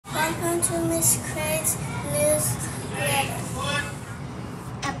to Miss Craig's newsletter.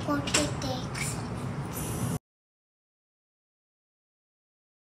 A portrait takes.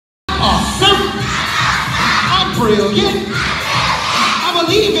 Awesome! I'm brilliant! I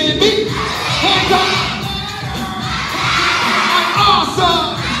believe in me! Hands up! I'm awesome!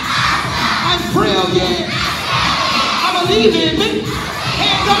 I'm brilliant! I believe in me!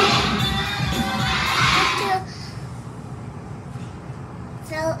 Hands up!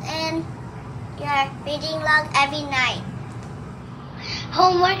 Fill in your reading log every night.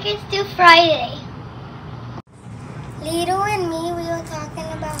 Homework is due Friday. Lito and me, we were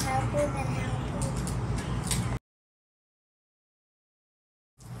talking about helpers and helpers.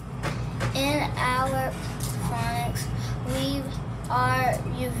 In our phonics, we are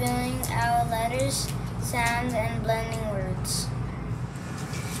reviewing our letters, sounds, and blending words.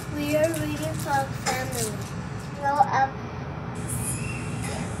 We are reading Talk Family. Roll up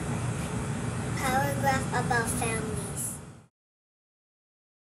paragraph about families.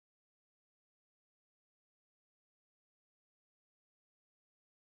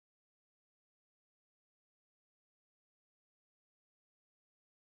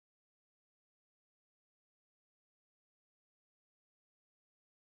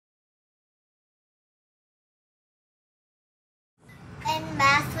 In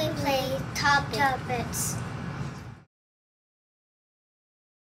math, we play topics.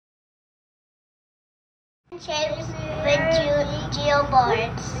 Shapes with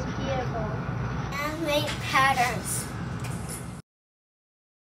geoboards. And make patterns.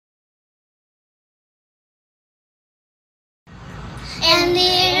 And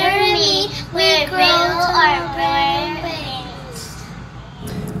later we grow our brains.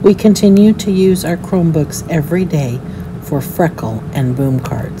 We continue to use our Chromebooks every day for Freckle and Boom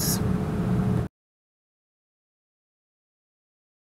cards.